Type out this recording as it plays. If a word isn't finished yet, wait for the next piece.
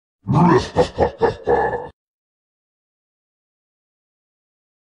Hi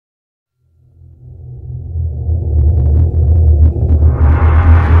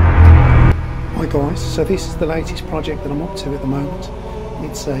guys, so this is the latest project that I'm up to at the moment.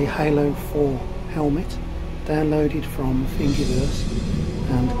 It's a Halo 4 helmet downloaded from Thingiverse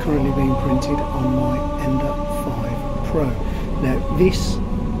and currently being printed on my Ender 5 Pro. Now this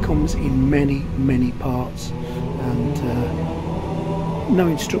comes in many parts, and no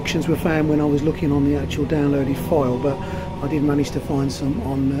instructions were found when I was looking on the actual downloaded file, but I did manage to find some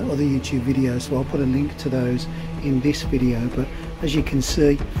on other YouTube videos, so I'll put a link to those in this video. But as you can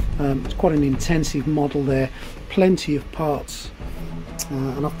see, it's quite an intensive model there, plenty of parts,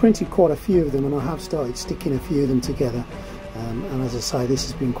 and I've printed quite a few of them, and I have started sticking a few of them together, and as I say, this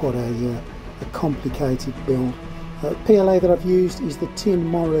has been quite a complicated build. PLA that I've used is the Tin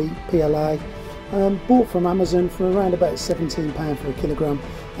Mori PLA, bought from Amazon for around about £17 for a kilogram,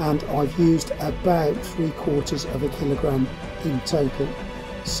 and I've used about 3/4 of a kilogram in total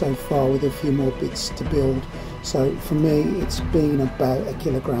so far, with a few more bits to build. So for me it's been about a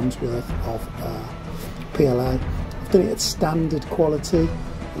kilogram's worth of PLA. I've done it at standard quality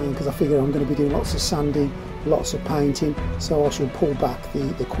because I figure I'm going to be doing lots of sanding, lots of painting, so I shall pull back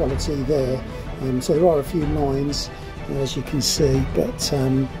the quality there. So there are a few lines, as you can see, but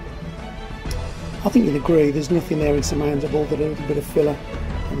I think you'll agree there's nothing there insurmountable that a little bit of filler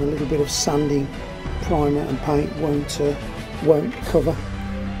and a little bit of sanding, primer and paint won't cover.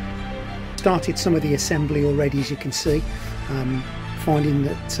 Started some of the assembly already, as you can see, finding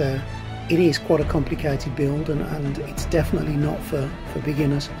that it is quite a complicated build, and it's definitely not for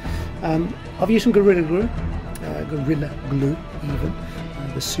beginners. I've used some Gorilla Glue even,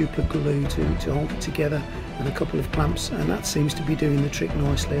 the super glue to hold it together, and a couple of clamps, and that seems to be doing the trick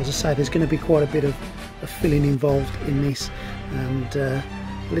nicely. As I say, there's going to be quite a bit of filling involved in this, and a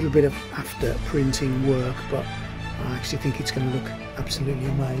little bit of after printing work, but I actually think it's going to look absolutely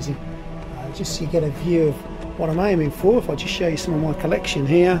amazing. Just so you get a view of what I'm aiming for, if I just show you some of my collection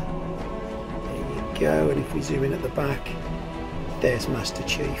here. There you go, and if we zoom in at the back, there's Master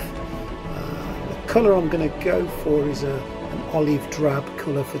Chief. The colour I'm going to go for is an olive drab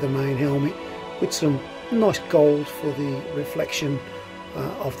colour for the main helmet, with some nice gold for the reflection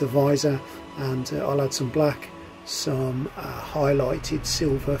of the visor, and I'll add some black, some highlighted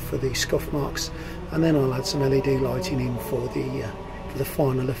silver for the scuff marks, and then I'll add some LED lighting in for the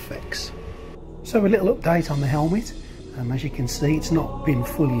final effects. So a little update on the helmet. As you can see, it's not been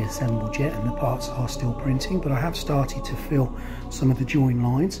fully assembled yet and the parts are still printing, but I have started to fill some of the join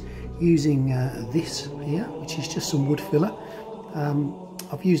lines using this here, which is just some wood filler.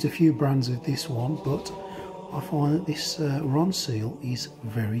 I've used a few brands of this one, but I find that this Ronseal is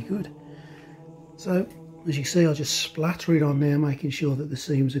very good. So as you see, I'll just splatter it on there, making sure that the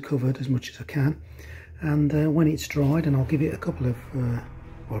seams are covered as much as I can, and when it's dried, and I'll give it a couple of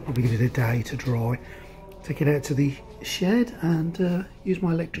I'll probably give it a day to dry, take it out to the shed and use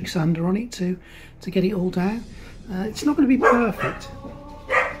my electric sander on it to get it all down. It's not going to be perfect.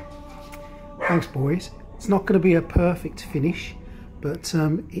 Thanks boys. It's not going to be a perfect finish, but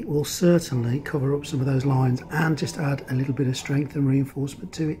it will certainly cover up some of those lines and just add a little bit of strength and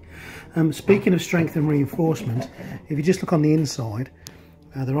reinforcement to it. Speaking of strength and reinforcement, if you just look on the inside,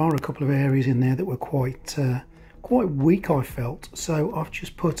 there are a couple of areas in there that were quite weak, I felt, so I've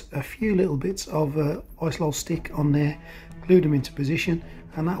just put a few little bits of isolol stick on there, glued them into position,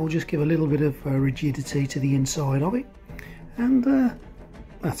 and that will just give a little bit of rigidity to the inside of it, and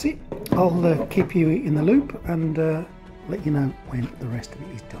that's it. I'll keep you in the loop and let you know when the rest of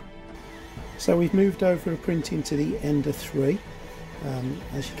it is done. So we've moved over printing to the Ender 3.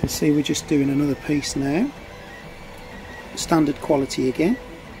 As you can see, we're just doing another piece now, standard quality again.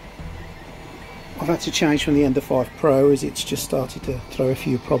 I've had to change from the Ender 5 Pro as it's just started to throw a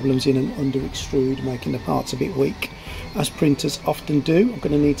few problems in and under extrude, making the parts a bit weak, as printers often do. I'm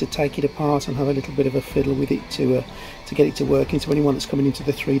going to need to take it apart and have a little bit of a fiddle with it to get it to work. And to anyone that's coming into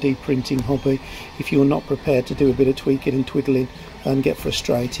the 3D printing hobby, if you're not prepared to do a bit of tweaking and twiddling and get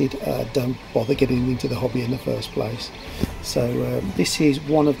frustrated, don't bother getting into the hobby in the first place. So this is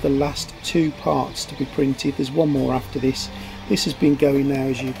one of the last 2 parts to be printed. There's one more after this. This has been going now,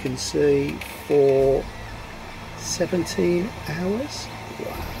 as you can see, for 17 hours.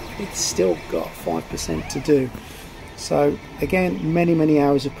 Wow, it's still got 5% to do. So again, many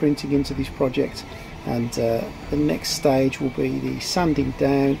hours of printing into this project, and the next stage will be the sanding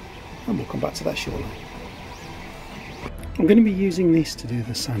down, and we'll come back to that shortly. I'm going to be using this to do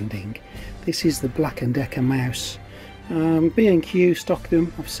the sanding. This is the Black & Decker mouse. B&Q stock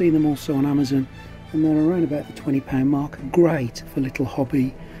them. I've seen them also on Amazon, and they're around about the £20 mark. Great for little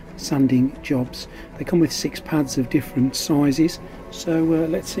hobby sanding jobs. They come with 6 pads of different sizes, so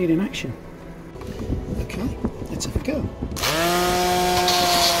let's see it in action. Okay, let's have a go.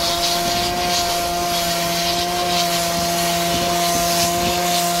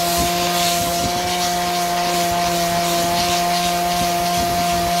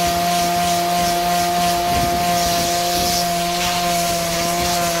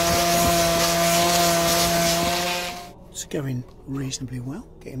 Going reasonably well,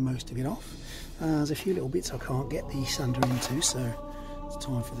 getting most of it off. There's a few little bits I can't get the sander into, so it's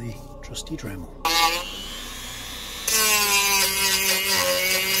time for the trusty Dremel.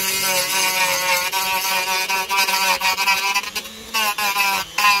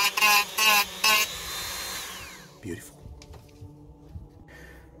 Beautiful.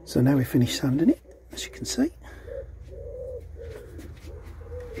 So now we've finished sanding it, as you can see.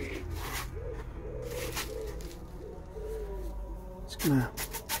 Gonna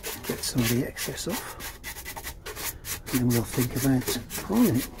get some of the excess off, and then we'll think about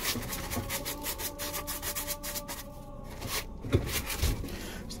priming it.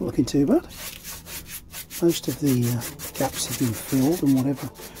 It's not looking too bad. Most of the gaps have been filled, and whatever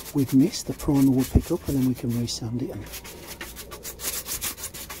we've missed, the primer will pick up, and then we can re-sand it and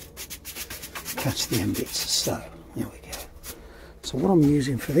catch the end bits. So there we go. So what I'm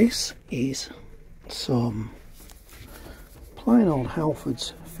using for this is some plain old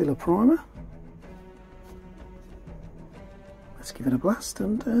Halford's filler primer. Let's give it a blast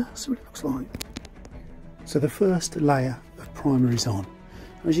and see what it looks like. So the first layer of primer is on.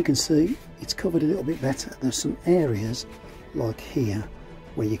 As you can see, it's covered a little bit better. There's some areas like here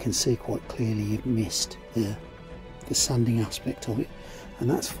where you can see quite clearly you've missed the sanding aspect of it, and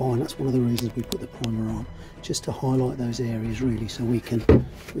that's fine. That's one of the reasons we put the primer on, just to highlight those areas really, so we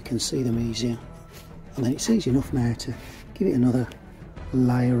can see them easier. And then it's easy enough now to give it another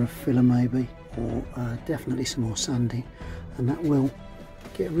layer of filler maybe, or definitely some more sanding, and that will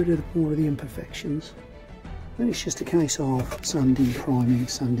get rid of more of the imperfections. Then it's just a case of sanding, priming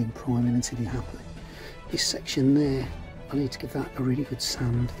until you're happy. This section there, I need to give that a really good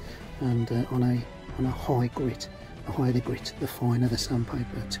sand, and on a high grit. The higher the grit, the finer the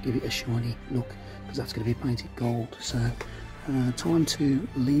sandpaper, to give it a shiny look, because that's going to be painted gold. So time to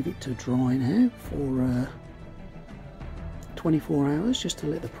leave it to dry now for 24 hours, just to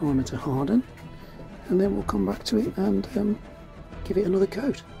let the primer to harden, and then we'll come back to it and give it another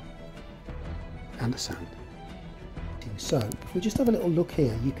coat and a sand. So if we just have a little look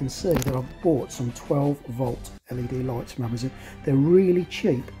here, you can see that I've bought some 12-volt LED lights from Amazon. They're really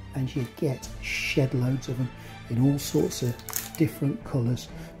cheap, and you get shed loads of them in all sorts of different colours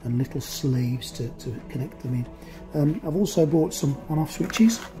and little sleeves to connect them in. I've also bought some on-off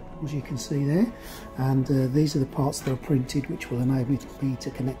switches, as you can see there, and these are the parts that are printed, which will enable me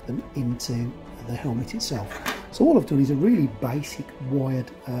to connect them into the helmet itself. So all I've done is a really basic wired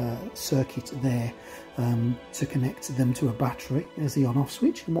circuit there to connect them to a battery. There's the on-off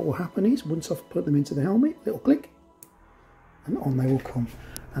switch, and what will happen is, once I've put them into the helmet, little click, and on they will come.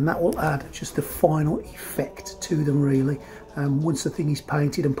 And that will add just the final effect to them really. Once the thing is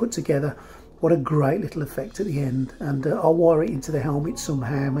painted and put together, what a great little effect at the end. And I'll wire it into the helmet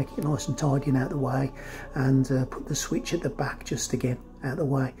somehow, make it nice and tidy and out of the way, and put the switch at the back just again out of the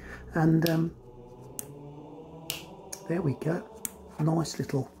way. And there we go, nice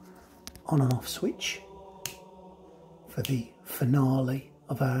little on and off switch for the finale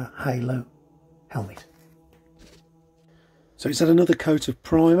of our Halo helmet. So it's had another coat of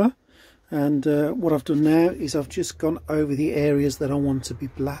primer, and what I've done now is I've just gone over the areas that I want to be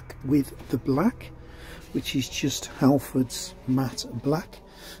black with the black, which is just Halford's matte black.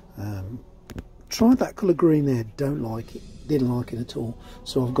 Tried that colour green there, don't like it, didn't like it at all,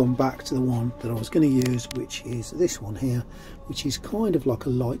 so I've gone back to the one that I was going to use, which is this one here, which is kind of like a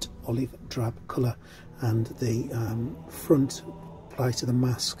light olive drab colour, and the front plate of the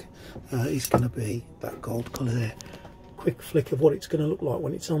mask is going to be that gold colour there. Quick flick of what it's going to look like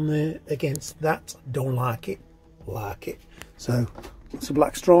when it's on there against that. Don't like it, like it. So it's a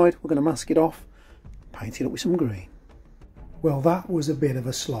black stride, we're going to mask it off, paint it up with some green. Well, that was a bit of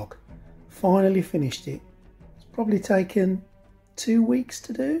a slog. Finally finished it. It's probably taken 2 weeks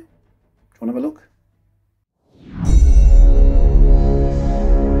to do. Do you want to have a look?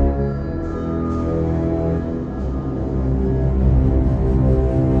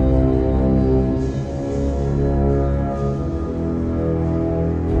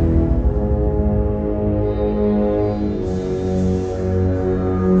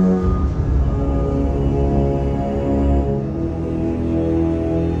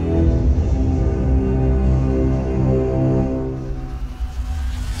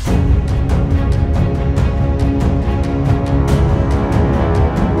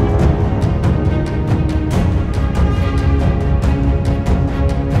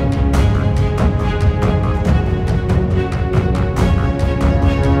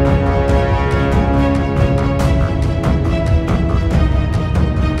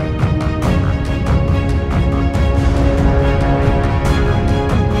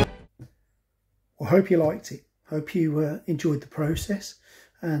 I hope you liked it. Hope you enjoyed the process,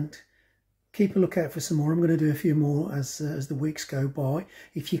 and keep a lookout for some more. I'm going to do a few more as the weeks go by.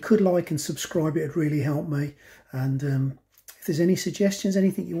 If you could like and subscribe, it'd really help me. And if there's any suggestions,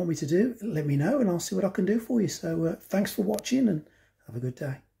 anything you want me to do, let me know and I'll see what I can do for you. So thanks for watching and have a good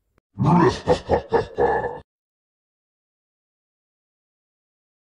day.